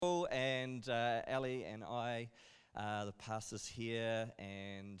and Ali and I, the pastors here,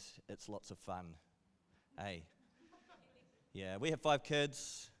 and it's lots of fun. Hey, yeah, we have 5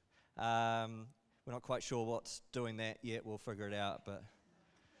 kids. We're not quite sure what's doing that yet. We'll figure it out, but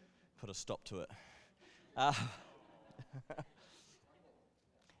put a stop to it.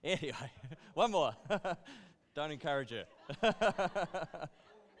 Anyway, one more. Don't encourage it.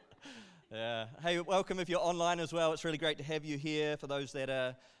 Yeah. Hey, welcome if you're online as well. It's really great to have you here. For those that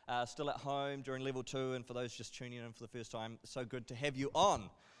are still at home during level 2, and for those just tuning in for the first time, it's so good to have you on.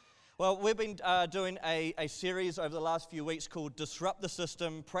 Well, we've been doing a series over the last few weeks called Disrupt the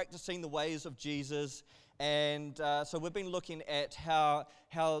System, Practicing the Ways of Jesus. And so we've been looking at how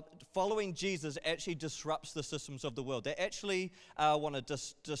following Jesus actually disrupts the systems of the world. They actually want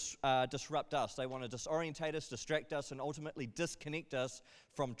to disrupt us. They want to disorientate us, distract us, and ultimately disconnect us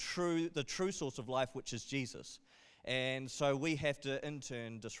from the true source of life, which is Jesus. And so we have to, in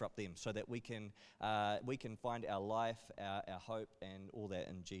turn, disrupt them so that we can find our life, our hope, and all that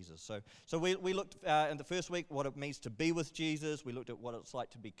in Jesus. So we looked in the first week what it means to be with Jesus. We looked at what it's like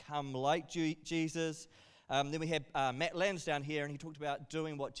to become like Jesus. Then we had Matt Lansdowne here, and he talked about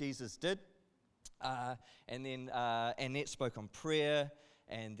doing what Jesus did. And then Annette spoke on prayer.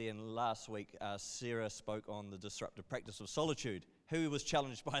 And then last week, Sarah spoke on the disruptive practice of solitude. Who was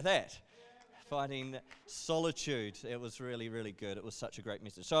challenged by that? Finding solitude. It was really, really good. It was such a great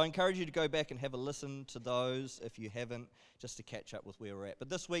message. So I encourage you to go back and have a listen to those if you haven't, just to catch up with where we're at. But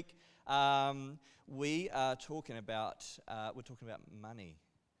this week, we are talking about money.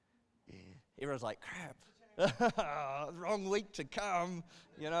 Yeah. Everyone's like, crap. Wrong week to come.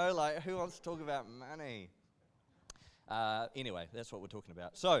 Like, who wants to talk about money? Anyway, that's what we're talking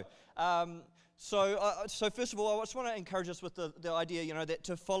about. So first of all, I just want to encourage us with the idea, that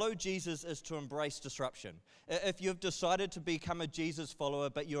to follow Jesus is to embrace disruption. If you've decided to become a Jesus follower,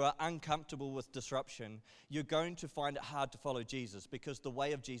 but you are uncomfortable with disruption, you're going to find it hard to follow Jesus because the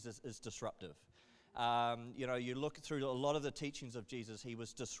way of Jesus is disruptive. You look through a lot of the teachings of Jesus, he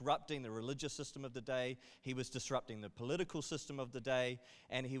was disrupting the religious system of the day, he was disrupting the political system of the day,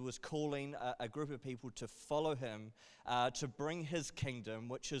 and he was calling a group of people to follow him, to bring his kingdom,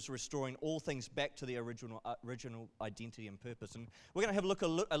 which is restoring all things back to the original identity and purpose. And we're going to have a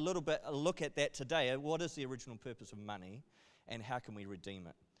look at that today. What is the original purpose of money, and how can we redeem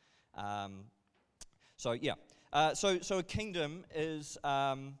it? So a kingdom is...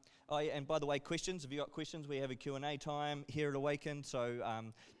 and by the way, questions, if you've got questions, we have a Q&A time here at Awaken, so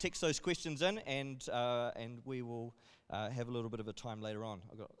text those questions in, and we will have a little bit of a time later on.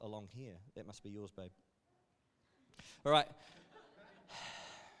 I've got along here. That must be yours, babe. All right.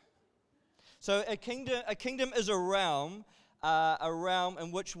 So a kingdom is a realm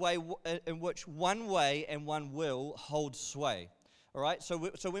in which one way and one will hold sway. All right, so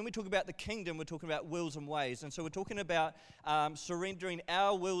when we talk about the kingdom, we're talking about wills and ways. And so we're talking about surrendering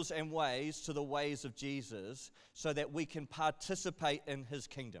our wills and ways to the ways of Jesus so that we can participate in his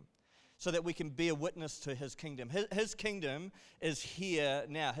kingdom, so that we can be a witness to his kingdom. His kingdom is here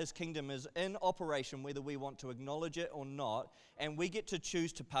now. His kingdom is in operation, whether we want to acknowledge it or not, and we get to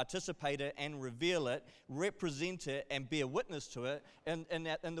choose to participate it and reveal it, represent it, and be a witness to it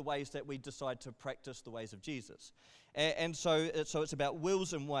in the ways that we decide to practice the ways of Jesus. And so it's about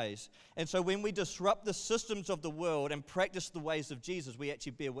wills and ways. And so when we disrupt the systems of the world and practice the ways of Jesus, we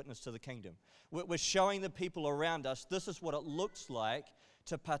actually bear witness to the kingdom. We're showing the people around us this is what it looks like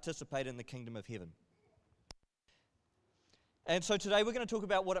to participate in the kingdom of heaven. And so today we're going to talk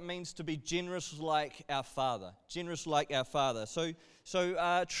about what it means to be generous like our Father. Generous like our Father. So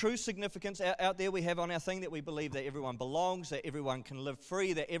true significance out there we have on our thing that we believe that everyone belongs, that everyone can live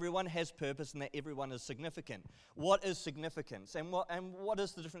free, that everyone has purpose, and that everyone is significant. What is significance? And what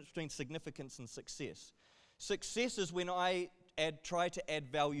is the difference between significance and success? Success is when I try to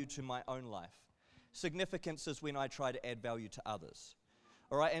add value to my own life. Significance is when I try to add value to others.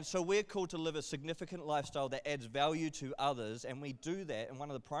 All right, and so we're called to live a significant lifestyle that adds value to others, and we do that, and one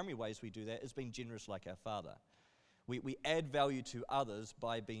of the primary ways we do that is being generous like our Father. We add value to others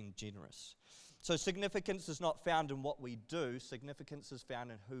by being generous. So significance is not found in what we do, significance is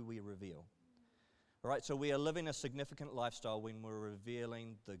found in who we reveal. All right, so we are living a significant lifestyle when we're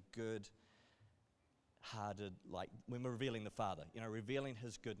revealing the good-hearted, when we're revealing the Father, revealing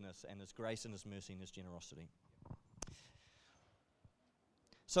his goodness and his grace and his mercy and his generosity.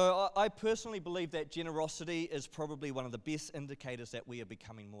 So I personally believe that generosity is probably one of the best indicators that we are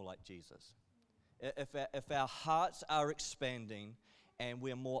becoming more like Jesus. If our hearts are expanding and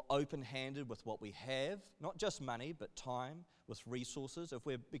we're more open-handed with what we have, not just money, but time, with resources, if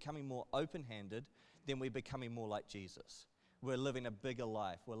we're becoming more open-handed, then we're becoming more like Jesus. We're living a bigger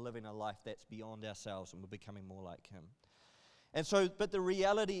life. We're living a life that's beyond ourselves, and we're becoming more like Him. And so, but the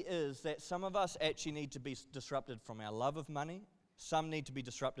reality is that some of us actually need to be disrupted from our love of money. Some need to be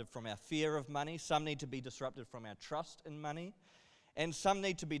disrupted from our fear of money. Some need to be disrupted from our trust in money. And some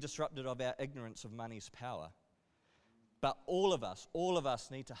need to be disrupted of our ignorance of money's power. But all of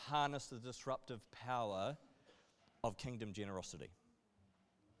us need to harness the disruptive power of kingdom generosity.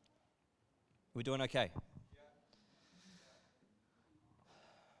 We're doing okay?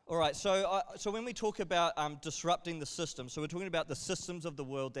 All right, so when we talk about disrupting the system, so we're talking about the systems of the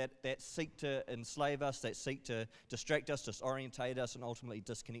world that seek to enslave us, that seek to distract us, disorientate us, and ultimately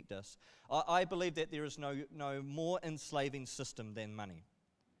disconnect us. I believe that there is no more enslaving system than money.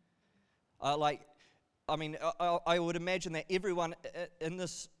 I would imagine that everyone in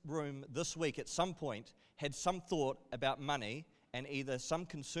this room this week at some point had some thought about money and either some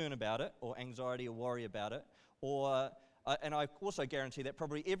concern about it or anxiety or worry about it, or and I also guarantee that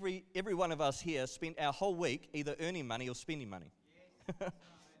probably every one of us here spent our whole week either earning money or spending money. Yes.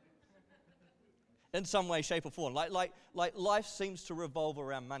 In some way, shape, or form. Like life seems to revolve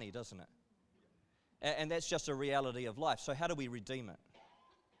around money, doesn't it? And that's just a reality of life. So how do we redeem it?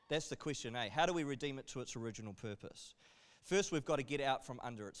 That's the question, eh? How do we redeem it to its original purpose? First, we've got to get out from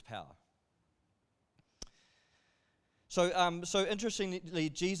under its power. So interestingly,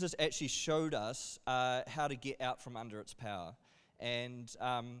 Jesus actually showed us how to get out from under its power. And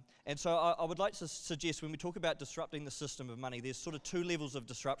so I would like to suggest when we talk about disrupting the system of money, there's sort of two levels of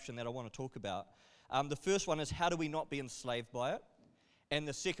disruption that I want to talk about. The first one is how do we not be enslaved by it? And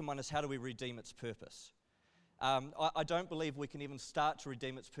the second one is how do we redeem its purpose? I don't believe we can even start to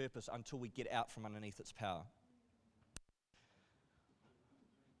redeem its purpose until we get out from underneath its power.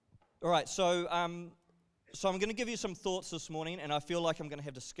 All right, so I'm going to give you some thoughts this morning, and I feel like I'm going to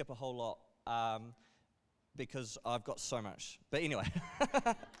have to skip a whole lot because I've got so much. But anyway,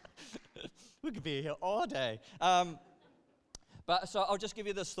 we could be here all day. But so I'll just give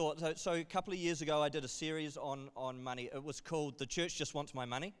you this thought. So a couple of years ago, I did a series on money. It was called "The Church Just Wants My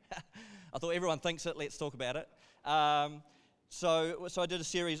Money." I thought everyone thinks it. Let's talk about it. So I did a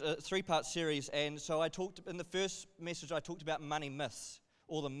series, a 3-part series, and so in the first message I talked about money myths.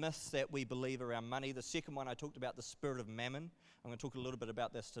 All the myths that we believe around money. The second one, I talked about the spirit of mammon. I'm going to talk a little bit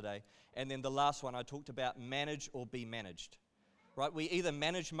about this today. And then the last one, I talked about manage or be managed. Right? We either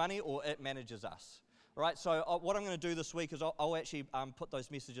manage money or it manages us. Right? So what I'm going to do this week is I'll actually put those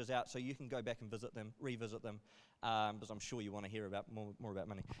messages out so you can go back and revisit them, because I'm sure you want to hear about more about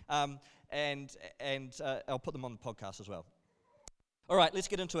money. And I'll put them on the podcast as well. All right, let's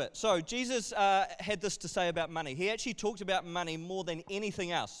get into it. So Jesus had this to say about money. He actually talked about money more than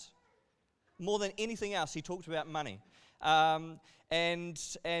anything else. More than anything else, he talked about money. And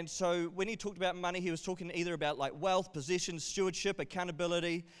so when he talked about money, he was talking either about like wealth, possessions, stewardship,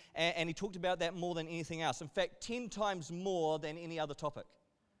 accountability, and he talked about that more than anything else. In fact, 10 times more than any other topic.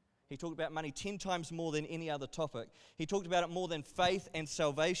 He talked about money 10 times more than any other topic. He talked about it more than faith and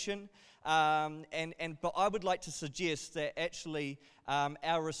salvation. But I would like to suggest that actually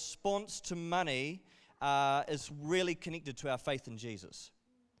our response to money is really connected to our faith in Jesus.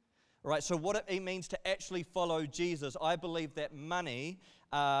 Right, so what it means to actually follow Jesus, I believe that money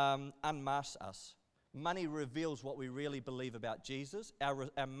unmasks us. Money reveals what we really believe about Jesus. Our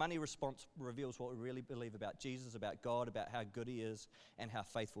money response reveals what we really believe about Jesus, about God, about how good He is, and how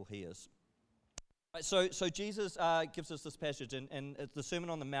faithful He is. Right, so Jesus gives us this passage, and at the Sermon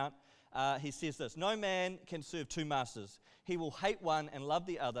on the Mount, He says this: "No man can serve two masters. He will hate one and love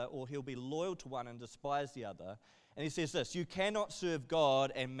the other, or he'll be loyal to one and despise the other." And He says this: "You cannot serve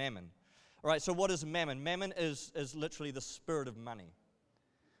God and mammon." All right, so what is mammon? Mammon is literally the spirit of money.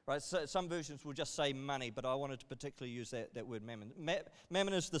 Right, so some versions will just say money, but I wanted to particularly use that word mammon.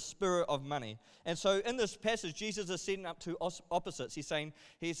 Mammon is the spirit of money. And so in this passage, Jesus is setting up two opposites. He's saying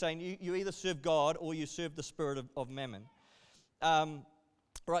you either serve God or you serve the spirit of mammon.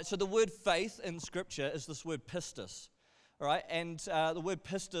 Right, so the word faith in Scripture is this word pistis. All right, and the word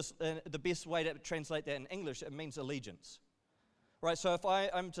pistis, the best way to translate that in English, it means allegiance. Right, so if I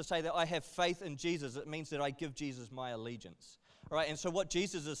am to say that I have faith in Jesus, it means that I give Jesus my allegiance. All right, and so what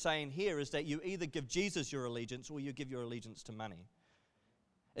Jesus is saying here is that you either give Jesus your allegiance or you give your allegiance to money.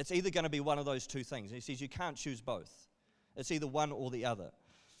 It's either going to be one of those two things. And He says you can't choose both. It's either one or the other.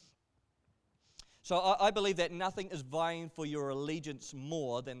 So I believe that nothing is vying for your allegiance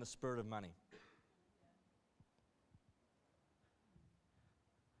more than the spirit of money.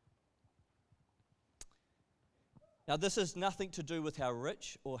 Now, this has nothing to do with how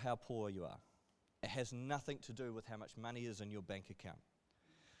rich or how poor you are. It has nothing to do with how much money is in your bank account.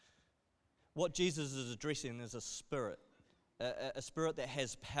 What Jesus is addressing is a spirit a spirit that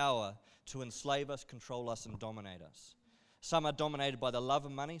has power to enslave us, control us, and dominate us. Some are dominated by the love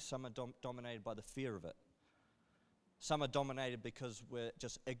of money, some are dominated by the fear of it. Some are dominated because we're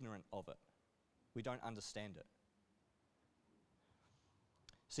just ignorant of it. We don't understand it.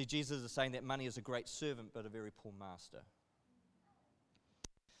 See, Jesus is saying that money is a great servant, but a very poor master.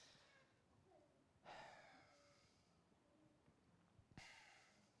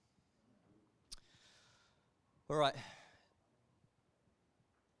 All right.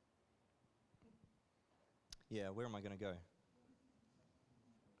 Yeah, where am I going to go?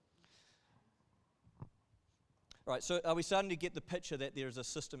 All right, so are we starting to get the picture that there is a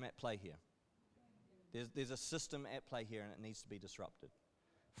system at play here? There's a system at play here, and it needs to be disrupted.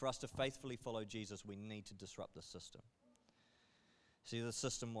 For us to faithfully follow Jesus, we need to disrupt the system. See, the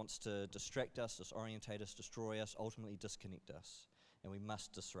system wants to distract us, disorientate us, destroy us, ultimately disconnect us. And we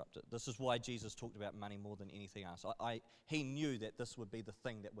must disrupt it. This is why Jesus talked about money more than anything else. He knew that this would be the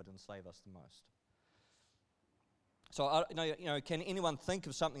thing that would enslave us the most. So, can anyone think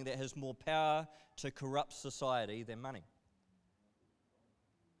of something that has more power to corrupt society than money?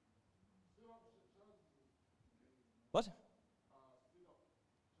 What?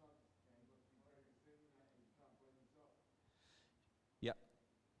 Yeah.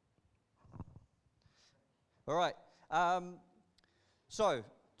 All right. So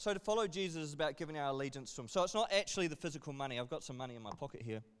to follow Jesus is about giving our allegiance to him. So it's not actually the physical money. I've got some money in my pocket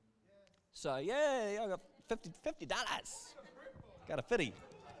here. So, yeah, I got $50. Got a 50.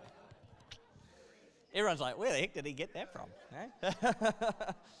 Everyone's like, where the heck did he get that from? Eh?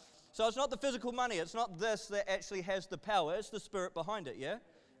 So it's not the physical money. It's not this that actually has the power. It's the spirit behind it, yeah?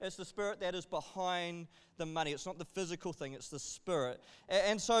 It's the spirit that is behind the money. It's not the physical thing. It's the spirit.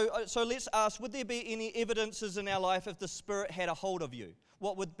 And so let's ask, would there be any evidences in our life if the spirit had a hold of you?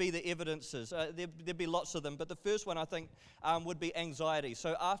 What would be the evidences? There'd be lots of them. But the first one, I think, would be anxiety.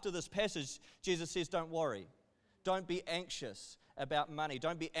 So after this passage, Jesus says, don't worry. Don't be anxious about money.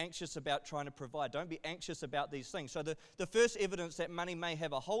 Don't be anxious about trying to provide. Don't be anxious about these things. So the first evidence that money may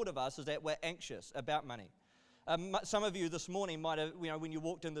have a hold of us is that we're anxious about money. Some of you this morning might have, when you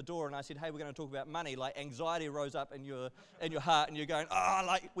walked in the door and I said, hey, we're going to talk about money, like anxiety rose up in your heart and you're going,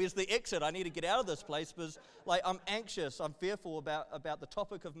 where's the exit? I need to get out of this place because, I'm anxious. I'm fearful about the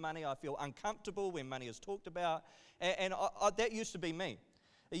topic of money. I feel uncomfortable when money is talked about. And that used to be me.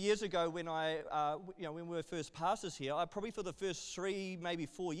 Years ago when when we were first pastors here, probably for the first 3, maybe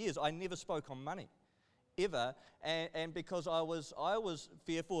 4 years, I never spoke on money. Ever, and because I was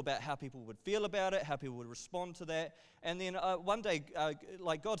fearful about how people would feel about it, how people would respond to that. And then one day,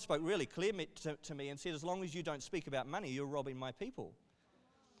 God spoke really clearly to me and said, as long as you don't speak about money, you're robbing my people.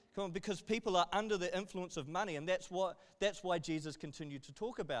 Come on, because people are under the influence of money, and that's why Jesus continued to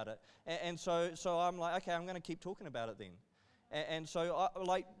talk about it. And so I'm like, okay, I'm going to keep talking about it then. And so,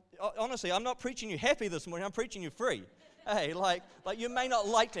 honestly, I'm not preaching you happy this morning. I'm preaching you free. Hey, you may not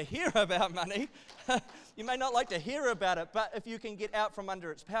like to hear about money. You may not like to hear about it, but if you can get out from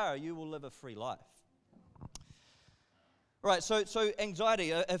under its power, you will live a free life. Right, so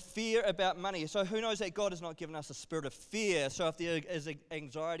anxiety, a fear about money. So who knows that God has not given us a spirit of fear? So if there is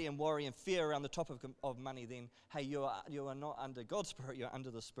anxiety and worry and fear around the topic of money, then, hey, you are not under God's spirit, you're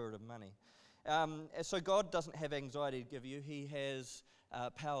under the spirit of money. So God doesn't have anxiety to give you. He has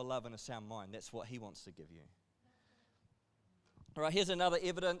power, love, and a sound mind. That's what he wants to give you. All right, here's another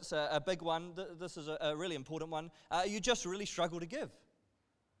evidence, a big one. This is a really important one. You just really struggle to give.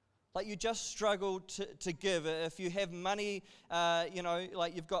 You just struggle to give. If you have money,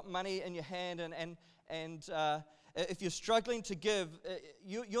 you've got money in your hand, and if you're struggling to give,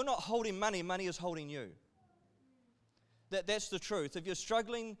 you're not holding money. Money is holding you. That's the truth. If you're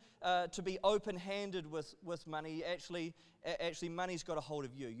struggling to be open-handed with money, actually money's got a hold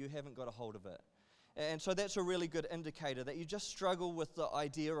of you. You haven't got a hold of it. And so that's a really good indicator that you just struggle with the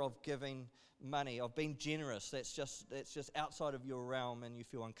idea of giving money, of being generous. That's just outside of your realm, and you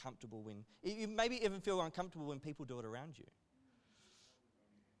feel uncomfortable when you maybe even feel uncomfortable when people do it around you.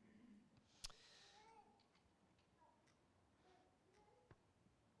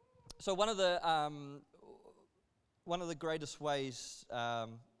 So one of the greatest ways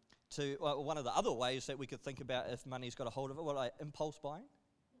one of the other ways that we could think about if money's got a hold of it, impulse buying.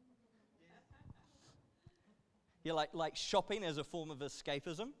 Yeah, like shopping as a form of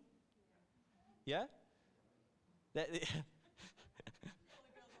escapism. Yeah?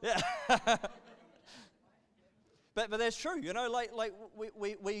 Yeah. But that's true,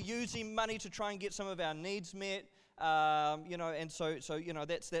 we're using money to try and get some of our needs met, and so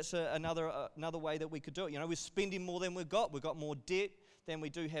that's another way that we could do it. We're spending more than we've got more debt than we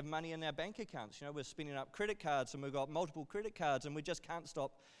do have money in our bank accounts. You know, we're spending up credit cards, and we've got multiple credit cards, and we just can't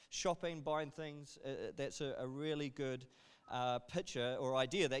stop shopping, buying things. That's a really good picture or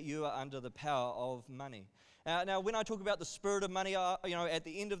idea that you are under the power of money. Now, when I talk about the spirit of money, at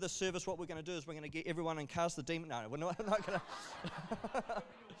the end of the service, what we're going to do is we're going to get everyone and cast the demon. No, we're not going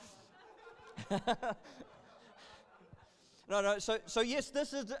to. No. So yes,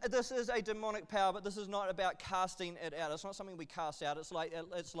 this is a demonic power, but this is not about casting it out. It's not something we cast out. It's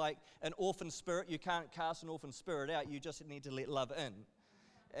like an orphan spirit. You can't cast an orphan spirit out. You just need to let love in,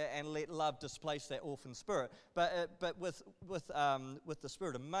 and let love displace that orphan spirit. But with the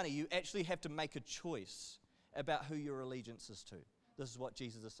spirit of money, you actually have to make a choice about who your allegiance is to. This is what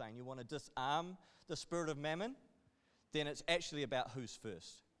Jesus is saying. You want to disarm the spirit of mammon, then it's actually about who's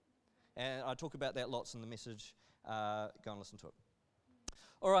first. And I talk about that lots in the message. Go and listen to it.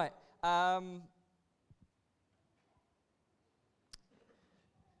 All right.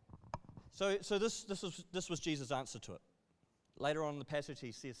 So this was Jesus' answer to it. Later on in the passage,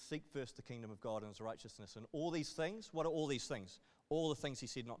 he says, "Seek first the kingdom of God and his righteousness." And all these things, what are all these things? All the things he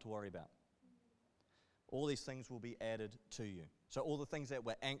said not to worry about. All these things will be added to you. So all the things that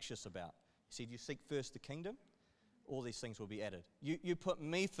we're anxious about. He said, you seek first the kingdom, all these things will be added. You put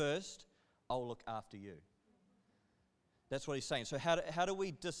me first, I'll look after you. That's what he's saying. So how do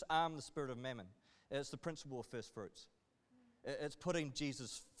we disarm the spirit of mammon? It's the principle of first fruits. It's putting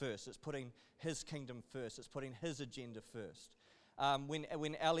Jesus first. It's putting his kingdom first. It's putting his agenda first.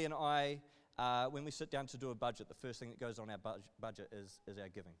 When Ali and I, when we sit down to do a budget, the first thing that goes on our budget is our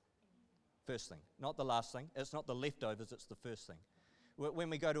giving. First thing, not the last thing. It's not the leftovers, it's the first thing.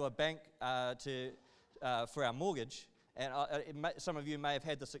 When we go to a bank for our mortgage, and some of you may have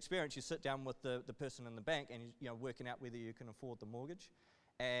had this experience, you sit down with the person in the bank and you're working out whether you can afford the mortgage,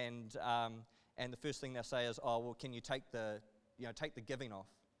 and the first thing they say is, "Oh, well, can you take the giving off?"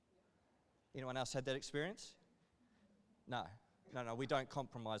 Anyone else had that experience? No, we don't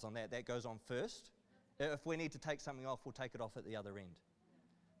compromise on that. That goes on first. If we need to take something off, we'll take it off at the other end.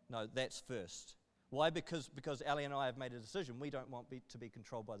 No, that's first. Why? Because Ali and I have made a decision. We don't want to be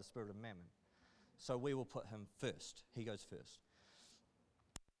controlled by the spirit of mammon. So we will put him first. He goes first.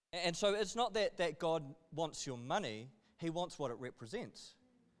 And so it's not that God wants your money. He wants what it represents.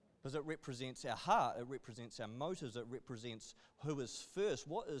 Because it represents our heart. It represents our motives. It represents who is first.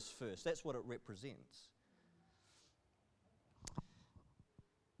 What is first? That's what it represents.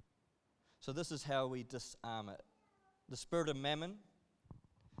 So this is how we disarm it. The spirit of mammon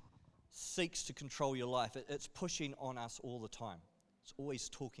seeks to control your life. It's pushing on us all the time. It's always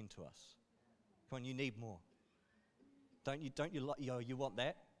talking to us. Come on, you need more. Don't you want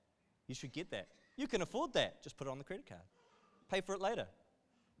that? You should get that. You can afford that. Just put it on the credit card. Pay for it later.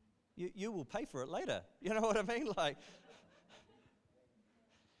 You will pay for it later. You know what I mean? But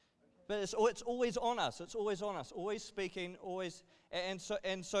it's always on us. It's always on us. Always speaking. Always. And so,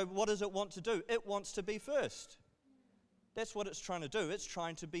 what does it want to do? It wants to be first. That's what it's trying to do. It's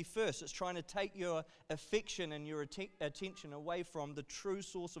trying to be first. It's trying to take your affection and your attention away from the true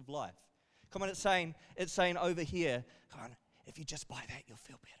source of life. Come on, it's saying over here, come on, if you just buy that, you'll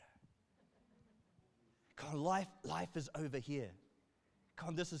feel better. Come on, life is over here.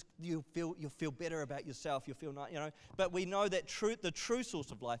 Come on, you'll feel better about yourself. You'll feel nice, But we know that the true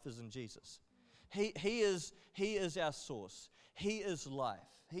source of life is in Jesus. He is our source. He is life.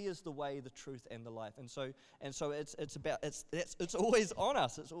 He is the way, the truth, and the life. And so it's always on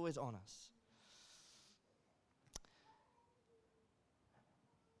us. It's always on us.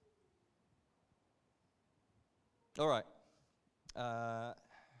 All right. How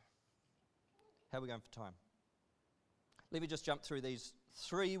are we going for time? Let me just jump through these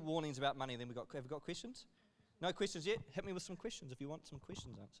 3 warnings about money. Then have we got questions? No questions yet? Hit me with some questions if you want some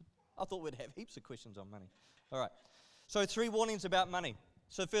questions answered. I thought we'd have heaps of questions on money. All right. So 3 warnings about money.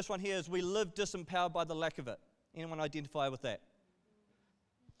 So the first one here is we live disempowered by the lack of it. Anyone identify with that?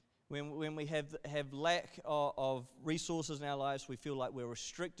 When we have lack of resources in our lives, we feel like we're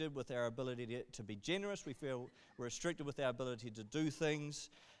restricted with our ability to be generous. We feel we're restricted with our ability to do things,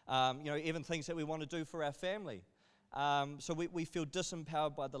 even things that we want to do for our family. So we feel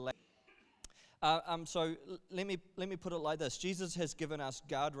disempowered by the lack. So let me put it like this: Jesus has given us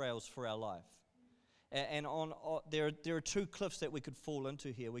guardrails for our life. And there are 2 cliffs that we could fall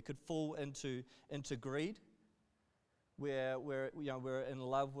into here. We could fall into greed, where we're in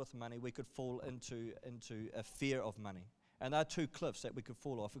love with money. We could fall into a fear of money. And there are 2 cliffs that we could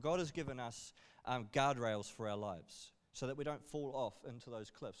fall off. God has given us guardrails for our lives so that we don't fall off into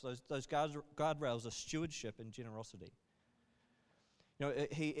those cliffs. Those guardrails are stewardship and generosity.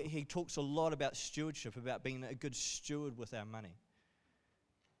 He talks a lot about stewardship, about being a good steward with our money.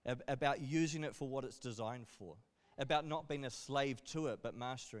 about using it for what it's designed for, about not being a slave to it, but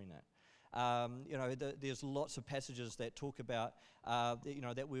mastering it. There's lots of passages that talk about,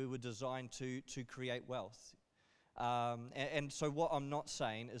 that we were designed to create wealth. And so what I'm not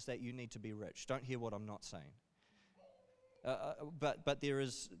saying is that you need to be rich. Don't hear what I'm not saying. But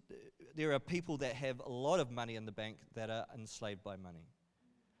there are people that have a lot of money in the bank that are enslaved by money.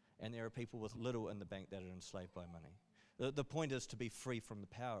 And there are people with little in the bank that are enslaved by money. The point is to be free from the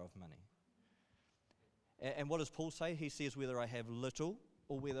power of money. And what does Paul say? He says, whether I have little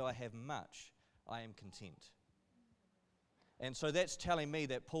or whether I have much, I am content. And so that's telling me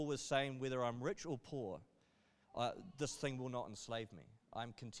that Paul was saying, whether I'm rich or poor, this thing will not enslave me.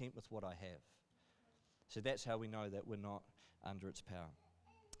 I'm content with what I have. So that's how we know that we're not under its power.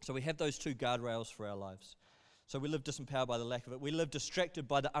 So we have those two guardrails for our lives. So we live disempowered by the lack of it. We live distracted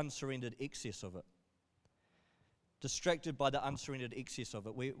by the unsurrendered excess of it. Distracted by the unsurrendered excess of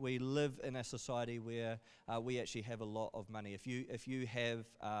it. We live in a society where we actually have a lot of money. If you have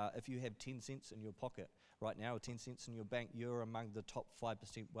 10 cents in your pocket right now, or 10 cents in your bank, you're among the top 5%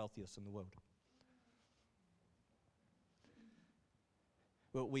 wealthiest in the world.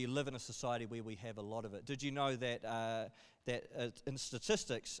 Well, we live in a society where we have a lot of it. Did you know that in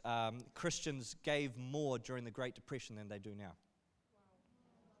statistics, Christians gave more during the Great Depression than they do now?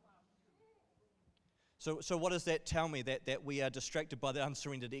 So what does that tell me? That we are distracted by the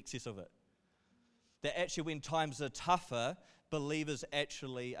unsurrendered excess of it. That actually when times are tougher, believers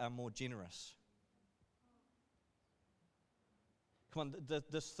actually are more generous. Come on,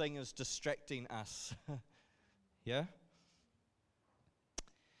 this thing is distracting us. Yeah?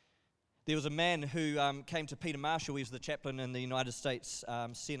 There was a man who came to Peter Marshall. He was the chaplain in the United States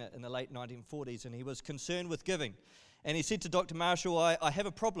Senate in the late 1940s, and he was concerned with giving. And he said to Dr. Marshall, I have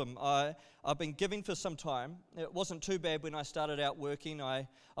a problem. I've been giving for some time. It wasn't too bad when I started out working. I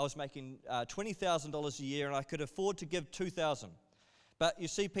was making $20,000 a year, and I could afford to give $2,000. But you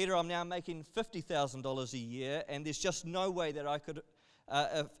see, Peter, I'm now making $50,000 a year, and there's just no way that I could...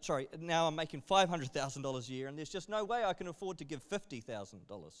 now I'm making $500,000 a year, and there's just no way I can afford to give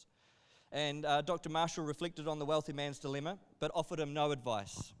 $50,000. And Dr. Marshall reflected on the wealthy man's dilemma, but offered him no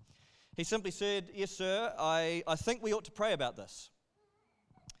advice. He simply said, yes, sir, I think we ought to pray about this.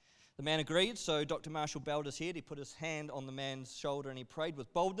 The man agreed, so Dr. Marshall bowed his head, he put his hand on the man's shoulder, and he prayed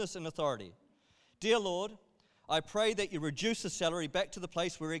with boldness and authority. Dear Lord, I pray that you reduce his salary back to the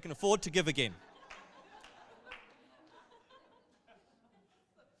place where he can afford to give again.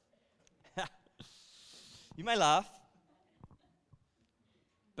 You may laugh,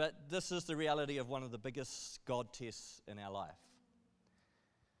 but this is the reality of one of the biggest God tests in our life.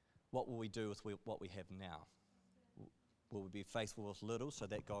 What will we do with what we have now? Will we be faithful with little so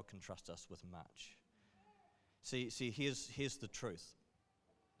that God can trust us with much? See, here's the truth.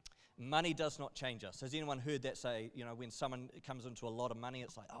 Money does not change us. Has anyone heard that say, when someone comes into a lot of money,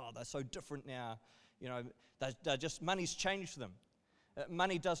 it's like, oh, they're so different now. They're just, money's changed them.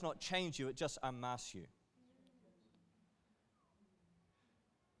 Money does not change you, it just unmasks you.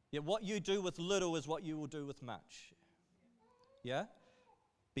 Yeah, what you do with little is what you will do with much. Yeah?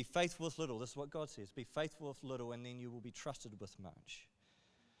 Be faithful with little. This is what God says. Be faithful with little, and then you will be trusted with much.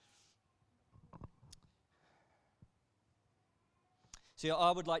 See,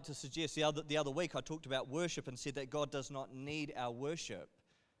 I would like to suggest the other week I talked about worship and said that God does not need our worship.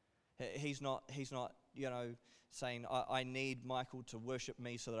 He's not saying, I need Michael to worship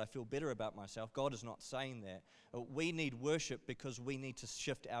me so that I feel better about myself. God is not saying that. We need worship because we need to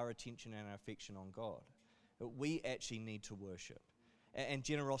shift our attention and our affection on God. We actually need to worship. And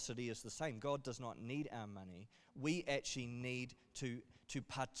generosity is the same. God does not need our money. We actually need to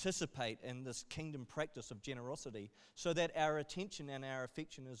participate in this kingdom practice of generosity so that our attention and our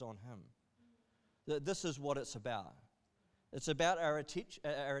affection is on Him. This is what it's about. It's about our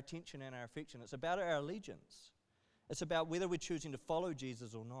attention and our affection. It's about our allegiance. It's about whether we're choosing to follow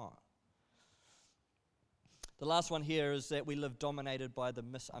Jesus or not. The last one here is that we live dominated by the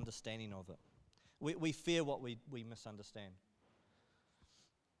misunderstanding of it. We fear what we misunderstand.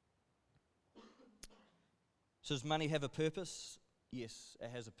 So does money have a purpose? Yes,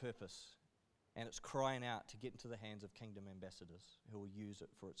 it has a purpose. And it's crying out to get into the hands of kingdom ambassadors who will use it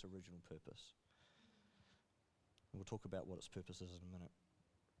for its original purpose. And we'll talk about what its purpose is in a minute.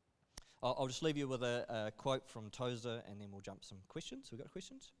 I'll just leave you with a quote from Tozer, and then we'll jump some questions. We got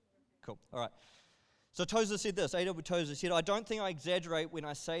questions? Cool. All right. So Tozer said this, A.W. Tozer said, I don't think I exaggerate when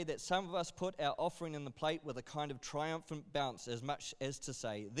I say that some of us put our offering in the plate with a kind of triumphant bounce, as much as to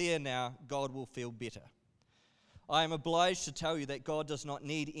say, there now, God will feel better. I am obliged to tell you that God does not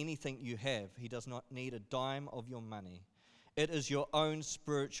need anything you have. He does not need a dime of your money. It is your own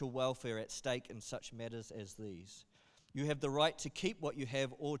spiritual welfare at stake in such matters as these. You have the right to keep what you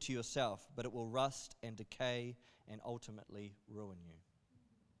have all to yourself, but it will rust and decay and ultimately ruin you.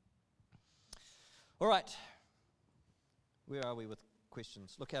 All right. Where are we with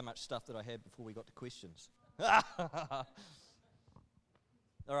questions? Look how much stuff that I had before we got to questions. All right.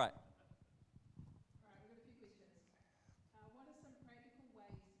 All right, we've got a few questions. What are some practical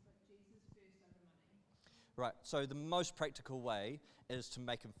ways to put Jesus first over money? Right, so the most practical way is to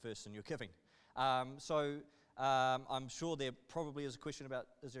make him first in your giving. I'm sure there probably is a question about,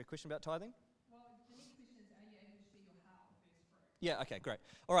 is there a question about tithing? Well, the next question is, are you able to share your heart or first fruit? Yeah, okay, great.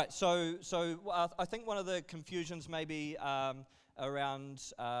 All right, so I think one of the confusions may be around,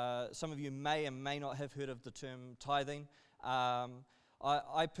 some of you may and may not have heard of the term tithing.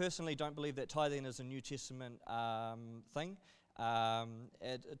 I personally don't believe that tithing is a New Testament thing.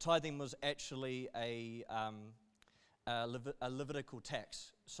 Tithing was actually a Levitical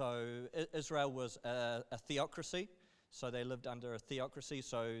tax. So Israel was a theocracy, so they lived under a theocracy.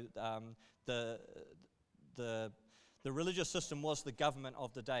 So the religious system was the government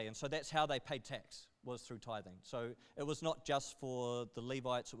of the day, and so that's how they paid tax, was through tithing. So it was not just for the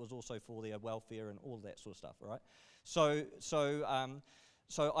Levites; it was also for their welfare and all that sort of stuff. Right? So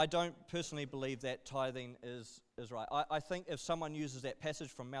I don't personally believe that tithing is right. I think if someone uses that passage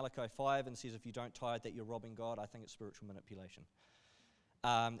from Malachi 5 and says if you don't tithe that you're robbing God, I think it's spiritual manipulation.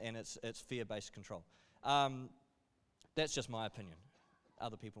 And it's fear-based control. That's just my opinion.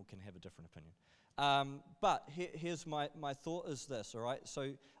 Other people can have a different opinion. But here's my thought is this, all right?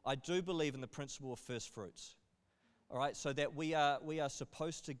 So I do believe in the principle of first fruits, all right? So that we are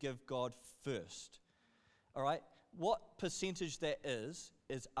supposed to give God first, all right? What percentage that is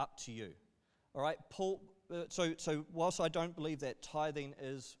up to you, all right? Paul. So whilst I don't believe that tithing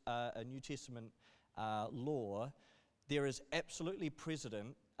is a New Testament law, there is absolutely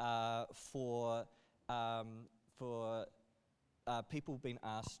precedent for people being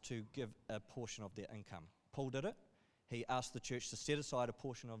asked to give a portion of their income. Paul did it. He asked the church to set aside a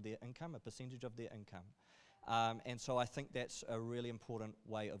portion of their income, a percentage of their income. And so I think that's a really important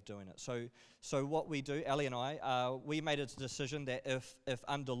way of doing it. So what we do, Ellie and I, we made a decision that if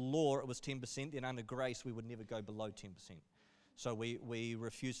under law it was 10%, then under grace we would never go below 10%. So we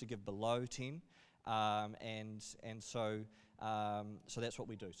refuse to give below 10, and so that's what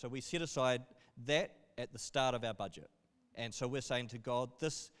we do. So we set aside that at the start of our budget. And so we're saying to God,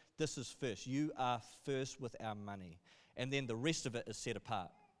 this is first. You are first with our money. And then the rest of it is set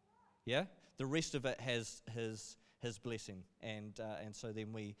apart. Yeah? The rest of it has his blessing, and so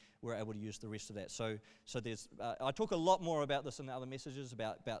then we're able to use the rest of that. So there's I talk a lot more about this in the other messages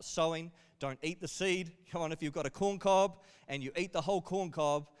about sowing. Don't eat the seed. Come on, if you've got a corn cob and you eat the whole corn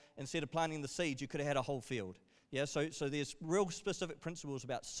cob instead of planting the seeds, you could have had a whole field. Yeah, so there's real specific principles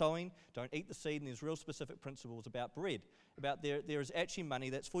about sowing. Don't eat the seed, and there's real specific principles about bread. About there is actually money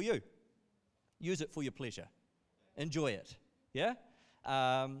that's for you. Use it for your pleasure. Enjoy it. Yeah.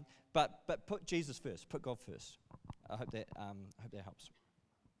 But put Jesus first, put God first. I hope that helps.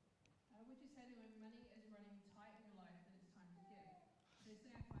 Would you say that when money is running tight in your life, that it's time to give?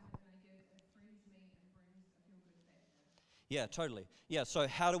 Personally, I find that when I give, it frees me and brings a feel-good factor. Yeah, totally. Yeah. So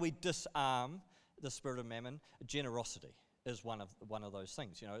how do we disarm the spirit of mammon? Generosity is one of those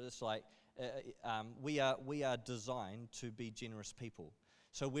things. You know, it's like we are designed to be generous people.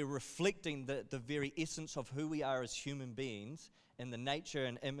 So we're reflecting the very essence of who we are as human beings in the nature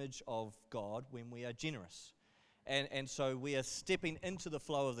and image of God when we are generous. And so we are stepping into the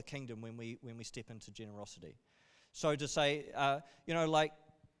flow of the kingdom when we step into generosity. So to say, if we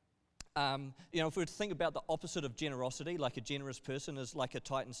were to think about the opposite of generosity, like a generous person is like a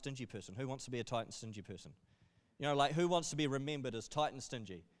tight and stingy person. Who wants to be a tight and stingy person? You know, like who wants to be remembered as tight and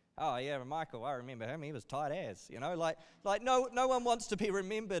stingy? Oh yeah, Michael, I remember him. He was tight as, you know, like no one wants to be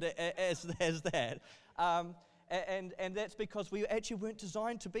remembered as that, and that's because we actually weren't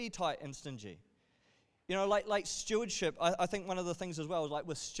designed to be tight and stingy. You know, like stewardship. I think one of the things as well, like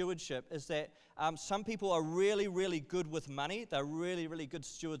with stewardship, is that some people are really, really good with money. They're really, really good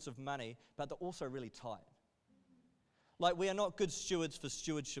stewards of money, but they're also really tight. Like we are not good stewards for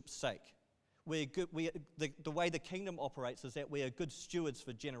stewardship's sake. We're good. The way the kingdom operates is that we are good stewards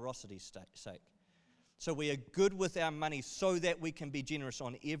for generosity's sake. So we are good with our money so that we can be generous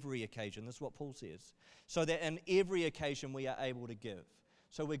on every occasion. That's what Paul says. So that in every occasion we are able to give.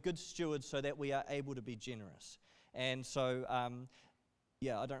 So we're good stewards so that we are able to be generous. And so, I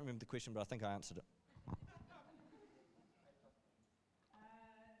don't remember the question, but I think I answered it. Should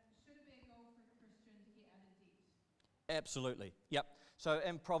it be a goal for a Christian to get out of debt? Absolutely. Yep. So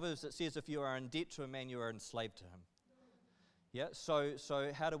in Proverbs it says if you are in debt to a man, you are enslaved to him. Yeah,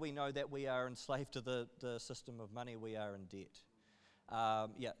 so how do we know that we are enslaved to the system of money? We are in debt.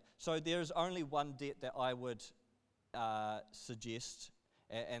 Yeah, so there's only one debt that I would suggest,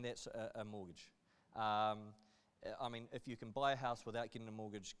 and that's a mortgage. I mean, if you can buy a house without getting a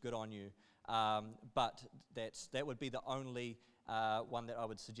mortgage, good on you. But that would be the only one that I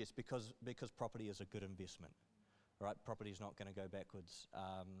would suggest because property is a good investment. Right, property is not going to go backwards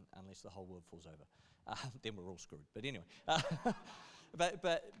unless the whole world falls over. Then we're all screwed. But anyway,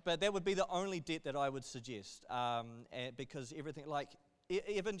 but that would be the only debt that I would suggest, because everything, like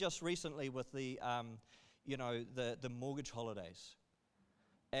even just recently with the mortgage holidays,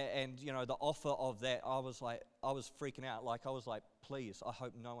 and the offer of that, I was freaking out. Like I was like, please, I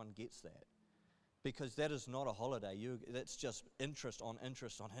hope no one gets that. Because that is not a holiday. That's just interest on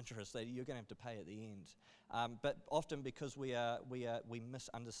interest on interest that you're going to have to pay at the end. But often because we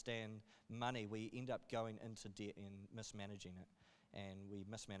misunderstand money, we end up going into debt and mismanaging it, and we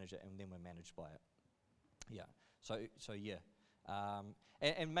mismanage it, and then we're managed by it. Yeah. So yeah.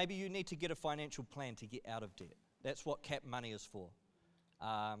 And maybe you need to get a financial plan to get out of debt. That's what Cap Money is for,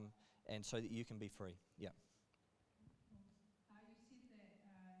 and so that you can be free. Yeah.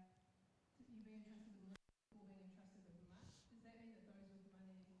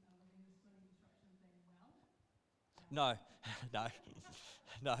 No, no,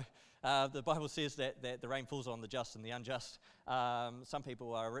 no. The Bible says that the rain falls on the just and the unjust. Some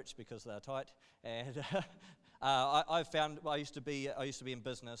people are rich because they're tight, and I found I used to be in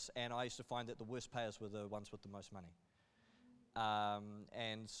business, and I used to find that the worst payers were the ones with the most money.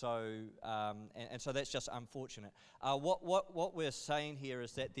 And so that's just unfortunate. What we're saying here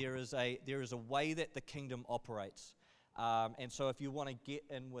is that there is a way that the kingdom operates. And so if you want to get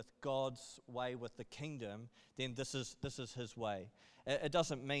in with God's way with the kingdom, then this is his way. It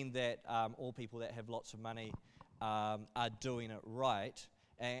doesn't mean that all people that have lots of money are doing it right.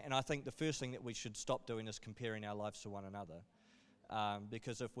 And I think the first thing that we should stop doing is comparing our lives to one another.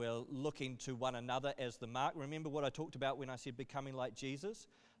 Because if we're looking to one another as the mark, remember what I talked about when I said becoming like Jesus?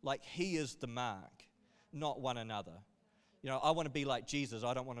 Like he is the mark, not one another. I want to be like Jesus.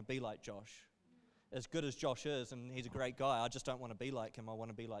 I don't want to be like Josh. As good as Josh is, and he's a great guy, I just don't want to be like him. I want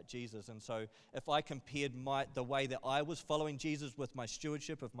to be like Jesus. And so if I compared the way that I was following Jesus with my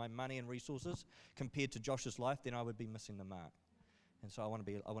stewardship of my money and resources compared to Josh's life, then I would be missing the mark. And so I want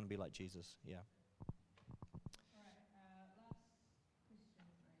to be like Jesus. Yeah. All right, last question, I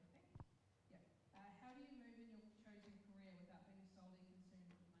think. Yep. How do you move in your chosen career without being solely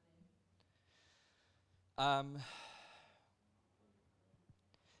consumed with money?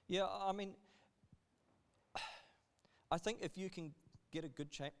 Yeah, I mean, I think if you can get a good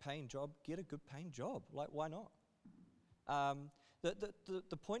paying job, get a good paying job. Like, why not?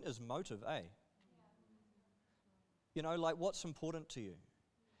 The point is motive, eh? Like what's important to you?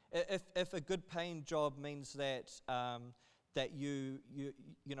 If a good paying job means that that your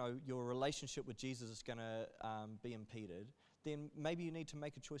relationship with Jesus is going to be impeded, then maybe you need to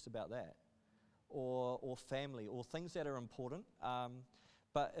make a choice about that, or family, or things that are important.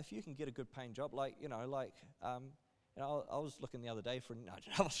 But if you can get a good paying job, I was looking the other day for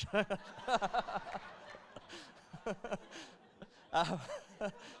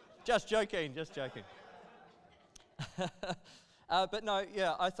just joking. But no,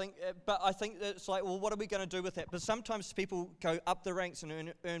 yeah, I think it's like, well, what are we going to do with that? But sometimes people go up the ranks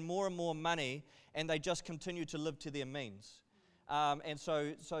and earn more and more money, and they just continue to live to their means. And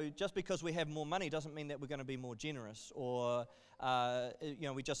so just because we have more money doesn't mean that we're going to be more generous, or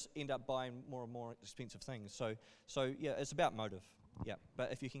we just end up buying more and more expensive things. So yeah, it's about motive. Yeah,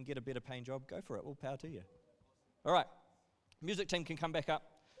 but if you can get a better paying job, go for it. All power to you. All right, music team can come back up.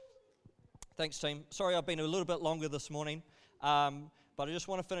 Thanks, team. Sorry, I've been a little bit longer this morning, but I just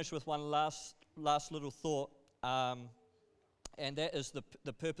want to finish with one last little thought, and that is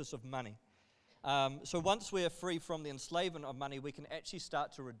the purpose of money. So once we're free from the enslavement of money, we can actually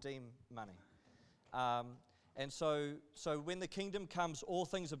start to redeem money. And so when the kingdom comes, all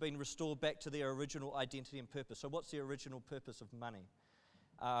things have been restored back to their original identity and purpose. So what's the original purpose of money?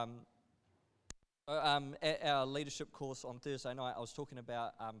 At our leadership course on Thursday night, I was talking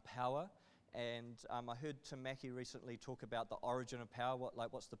about power, and I heard Tim Mackey recently talk about the origin of power.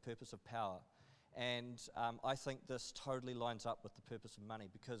 What's the purpose of power? And I think this totally lines up with the purpose of money,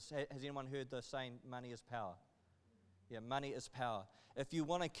 because has anyone heard the saying, money is power? Yeah, money is power. If you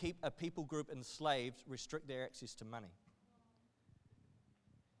want to keep a people group enslaved, restrict their access to money.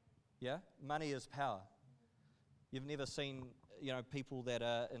 Yeah, money is power. You've never seen, people that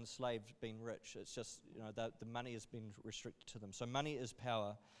are enslaved being rich. It's just, the money has been restricted to them. So money is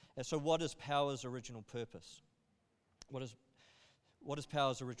power. And so what is power's original purpose? What is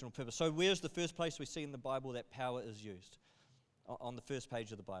power's original purpose? So where's the first place we see in the Bible that power is used? On the first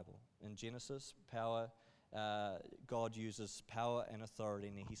page of the Bible. In Genesis, power, God uses power and authority,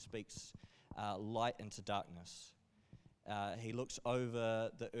 and he speaks light into darkness. He looks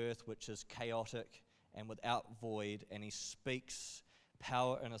over the earth, which is chaotic and without void, and he speaks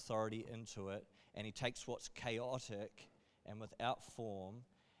power and authority into it, and he takes what's chaotic and without form,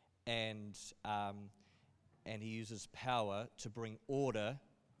 and he uses power to bring order.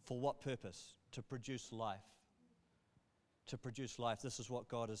 For what purpose? To produce life. To produce life. This is what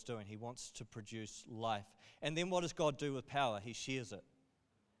God is doing. He wants to produce life. And then what does God do with power? He shares it.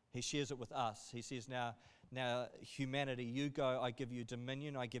 He shares it with us. He says, now humanity, you go, I give you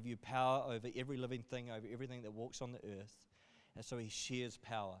dominion, I give you power over every living thing, over everything that walks on the earth. And so he shares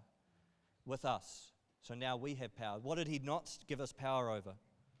power with us. So now we have power. What did he not give us power over?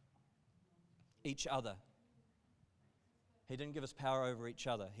 Each other. He didn't give us power over each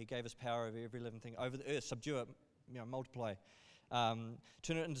other. He gave us power over every living thing, over the earth. Subdue it, multiply. Turn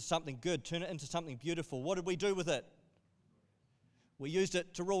it into something good. Turn it into something beautiful. What did we do with it? We used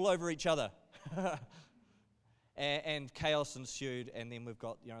it to rule over each other. and chaos ensued, and then we've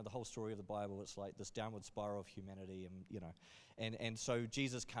got, the whole story of the Bible. It's like this downward spiral of humanity, and so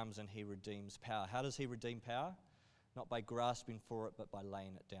Jesus comes and he redeems power. How does he redeem power? Not by grasping for it, but by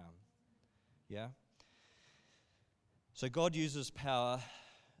laying it down. Yeah? So God uses power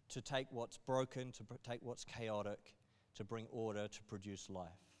to take what's broken, to take what's chaotic, to bring order, to produce life.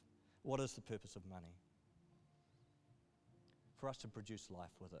 What is the purpose of money? For us to produce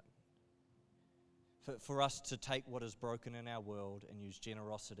life with it. For us to take what is broken in our world and use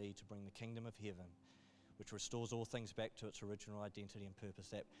generosity to bring the kingdom of heaven, which restores all things back to its original identity and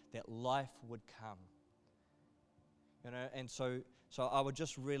purpose, that life would come. And so I would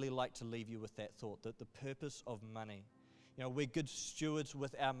just really like to leave you with that thought, that the purpose of money, we're good stewards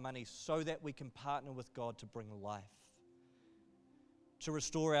with our money so that we can partner with God to bring life, to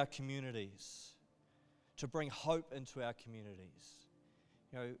restore our communities, to bring hope into our communities.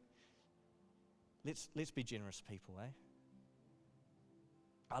 Let's be generous people, eh?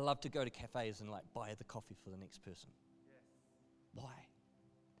 I love to go to cafes and buy the coffee for the next person. Yes. Why?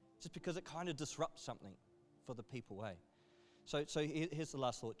 Just because it kind of disrupts something for the people, eh? So here's the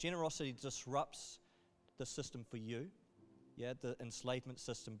last thought. Generosity disrupts the system for you, the enslavement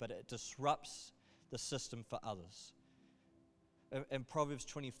system, but it disrupts the system for others. In Proverbs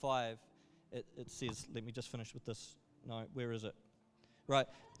 25, it says, let me just finish with this. No, where is it? Right.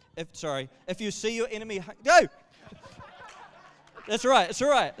 If you see your enemy, go! That's right, it's all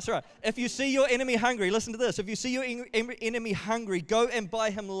right. If you see your enemy hungry, listen to this. If you see your enemy hungry, go and buy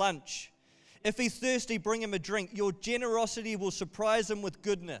him lunch. If he's thirsty, bring him a drink. Your generosity will surprise him with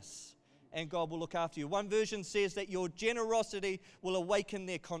goodness, and God will look after you. One version says that your generosity will awaken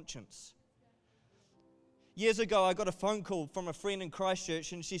their conscience. Years ago, I got a phone call from a friend in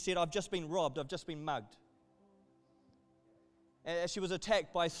Christchurch, and she said, I've just been robbed, I've just been mugged. She was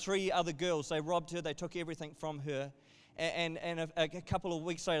attacked by 3 other girls. They robbed her, they took everything from her. And a couple of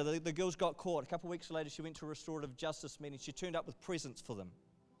weeks later, the girls got caught. A couple of weeks later, she went to a restorative justice meeting. She turned up with presents for them.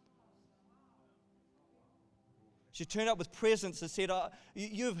 She turned up with presents and said,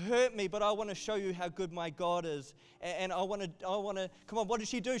 you've hurt me, but I want to show you how good my God is. And I want to, come on, what did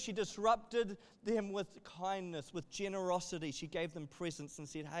she do? She disrupted them with kindness, with generosity. She gave them presents and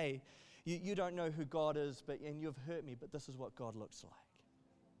said, hey, you don't know who God is, and you've hurt me, but this is what God looks like.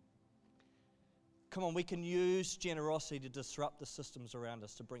 Come on, we can use generosity to disrupt the systems around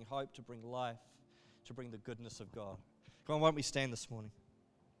us, to bring hope, to bring life, to bring the goodness of God. Come on, why don't we stand this morning?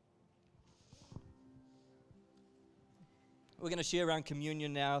 We're going to share around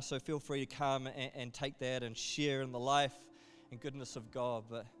communion now, so feel free to come and take that and share in the life and goodness of God.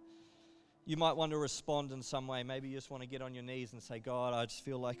 But you might want to respond in some way. Maybe you just want to get on your knees and say, God, I just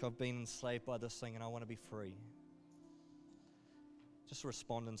feel like I've been enslaved by this thing and I want to be free. Just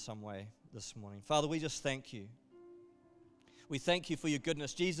respond in some way this morning. Father, we just thank you. We thank you for your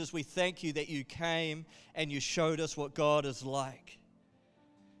goodness. Jesus, we thank you that you came and you showed us what God is like.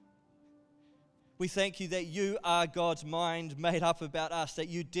 We thank you that you are God's mind made up about us, that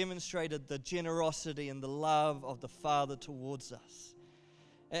you demonstrated the generosity and the love of the Father towards us.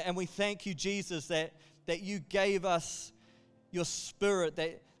 And we thank you, Jesus, that you gave us your Spirit,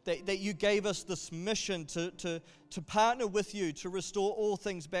 that you gave us this mission to partner with you, to restore all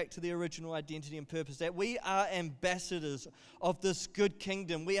things back to their original identity and purpose, that we are ambassadors of this good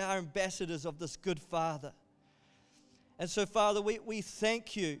kingdom. We are ambassadors of this good Father. And so, Father, we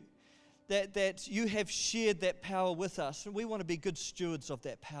thank you that you have shared that power with us, and we want to be good stewards of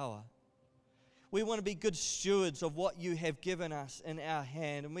that power. We want to be good stewards of what you have given us in our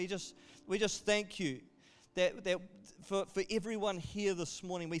hand. And we just thank you that for everyone here this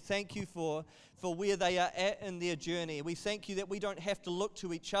morning. We thank you for where they are at in their journey. We thank you that we don't have to look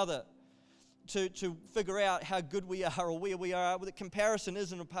to each other to figure out how good we are or where we are. The comparison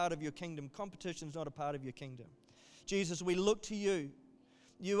isn't a part of your kingdom. Competition is not a part of your kingdom. Jesus, we look to you.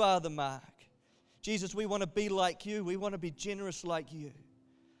 You are the mark. Jesus, we want to be like you. We want to be generous like you.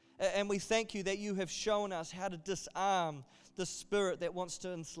 And we thank you that you have shown us how to disarm the spirit that wants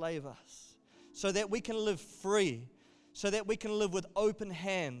to enslave us so that we can live free, so that we can live with open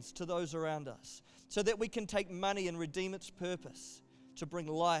hands to those around us, so that we can take money and redeem its purpose to bring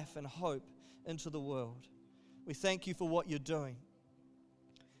life and hope into the world. We thank you for what you're doing.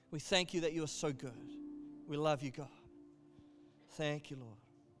 We thank you that you are so good. We love you, God. Thank you, Lord.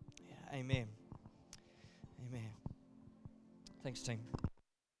 Yeah, amen. Amen. Thanks, team.